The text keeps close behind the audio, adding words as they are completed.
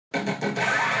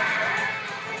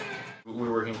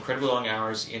incredibly long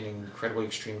hours in incredibly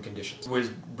extreme conditions. It was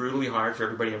brutally hard for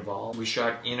everybody involved. We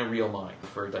shot in a real mine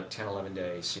for like 10, 11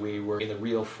 days. We were in the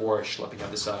real forest schlepping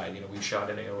out the side. You know, we shot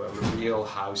in a real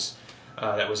house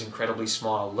that was incredibly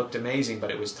small. Looked amazing, but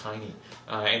it was tiny.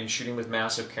 And shooting with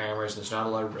massive cameras, there's not a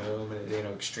lot of room, and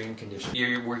extreme conditions.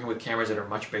 You're working with cameras that are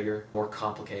much bigger, more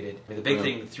complicated. I mean, the big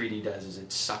thing that 3D does is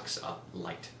it sucks up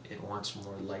light. It wants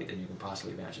more light than you can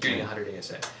possibly imagine. Shooting 100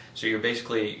 ASA. So you're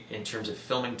basically, in terms of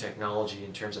filming technology,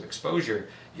 in terms of exposure,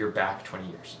 you're back 20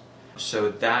 years.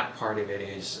 So that part of it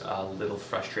is a little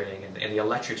frustrating, and the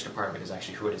electrics department is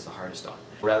actually who it is the hardest on.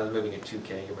 Rather than moving at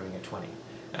 2K, you're moving at 20.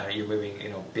 You're moving,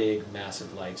 big,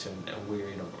 massive lights, and we're,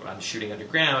 I'm shooting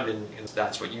underground, and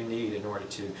that's what you need in order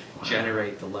to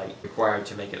generate the light required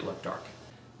to make it look dark.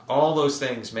 All those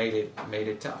things made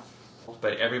it tough,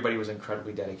 but everybody was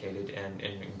incredibly dedicated and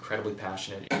incredibly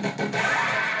passionate.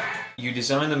 You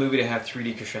design the movie to have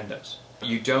 3D crescendos.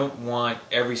 You don't want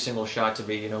every single shot to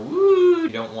be, woo! You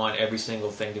don't want every single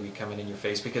thing to be coming in your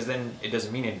face, because then it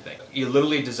doesn't mean anything. You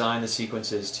literally design the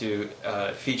sequences to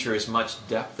feature as much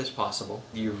depth as possible.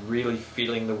 You're really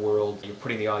feeling the world. You're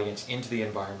putting the audience into the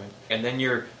environment. And then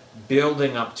you're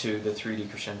building up to the 3D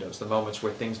crescendos, the moments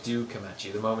where things do come at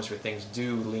you, the moments where things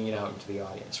do lean out into the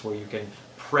audience, where you can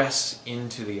press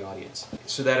into the audience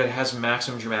so that it has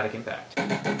maximum dramatic impact.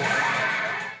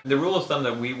 The rule of thumb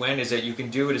that we went is that you can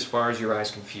do it as far as your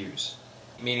eyes can fuse.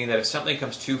 Meaning that if something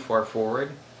comes too far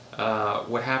forward,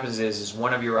 what happens is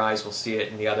one of your eyes will see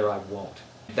it and the other eye won't.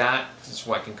 That is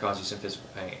what can cause you some physical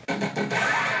pain.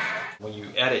 When you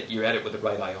edit with the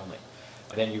right eye only.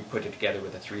 Then you put it together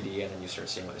with a 3D, and then you start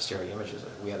seeing what the stereo images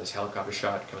are. We have this helicopter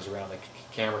shot, comes around, the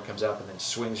camera comes up and then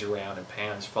swings around and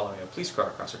pans following a police car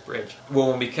across a bridge. Well,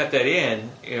 when we cut that in,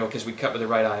 because we cut with the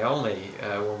right eye only,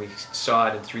 when we saw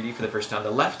it in 3D for the first time,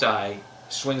 the left eye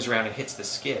swings around and hits the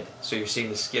skid. So you're seeing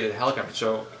the skid of the helicopter.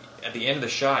 So at the end of the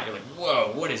shot, you're like,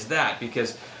 whoa, what is that?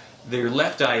 Because their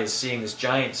left eye is seeing this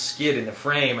giant skid in the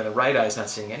frame, and the right eye is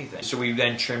not seeing anything. So we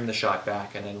then trimmed the shot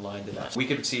back and then lined it up. We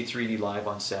could see 3D live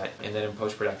on set, and then in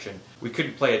post-production, we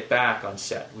couldn't play it back on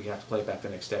set. We have to play it back the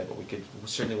next day, but we could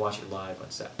certainly watch it live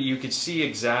on set. You could see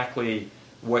exactly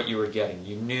what you were getting.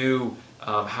 You knew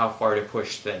how far to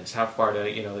push things, how far to,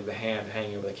 like the hand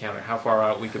hanging over the counter, how far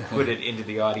out we could put it into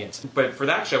the audience. But for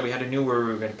that shot, we had to know where we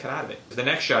were going to cut out of it. The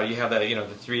next shot, you have that, the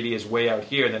 3D is way out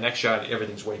here, and the next shot,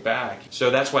 everything's way back. So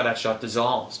that's why that shot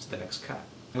dissolves to the next cut.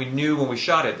 We knew when we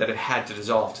shot it that it had to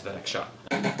dissolve to the next shot.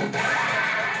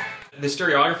 The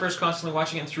stereographer is constantly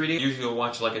watching it in 3D. Usually we'll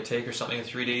watch like a take or something in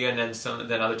 3D, and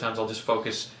then other times I'll just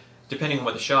focus, depending on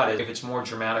what the shot is. If it's more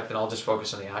dramatic, then I'll just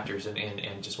focus on the actors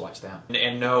and just watch them.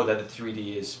 And know that the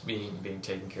 3D is being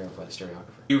taken care of by the stereographer.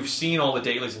 You've seen all the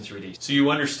dailies in 3D, so you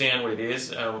understand what it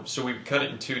is. So we cut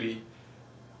it in 2D,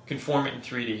 conform it in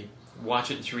 3D,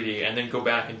 watch it in 3D, and then go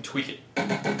back and tweak it.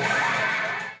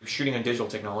 Shooting on digital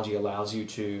technology allows you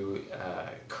to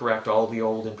correct all the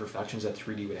old imperfections that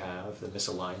 3D would have, the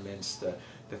misalignments,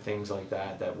 the things like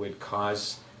that would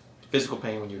cause physical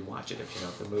pain when you'd watch it.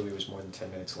 If the movie was more than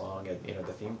 10 minutes long at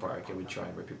the theme park, it would try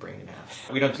and rip your brain in half.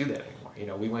 We don't do that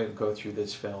anymore. We want to go through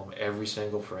this film, every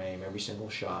single frame, every single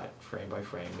shot, frame by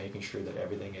frame, making sure that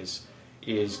everything is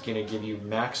going to give you,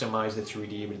 maximize the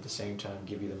 3D, but at the same time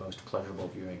give you the most pleasurable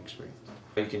viewing experience.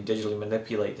 You can digitally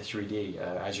manipulate the 3D.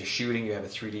 As you're shooting, you have a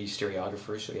 3D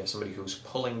stereographer, so you have somebody who's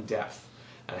pulling depth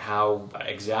and how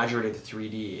exaggerated the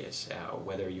 3D is,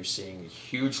 whether you're seeing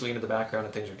hugely into the background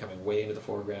and things are coming way into the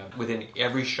foreground within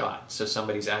every shot. So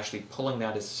somebody's actually pulling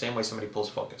that as the same way somebody pulls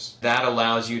focus. That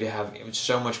allows you to have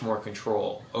so much more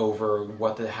control over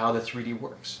how the 3D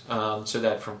works, so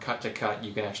that from cut to cut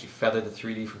you can actually feather the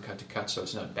 3D from cut to cut, so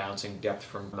it's not bouncing depth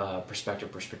from perspective,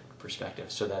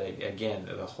 so that again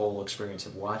the whole experience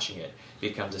of watching it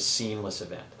becomes a seamless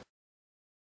event.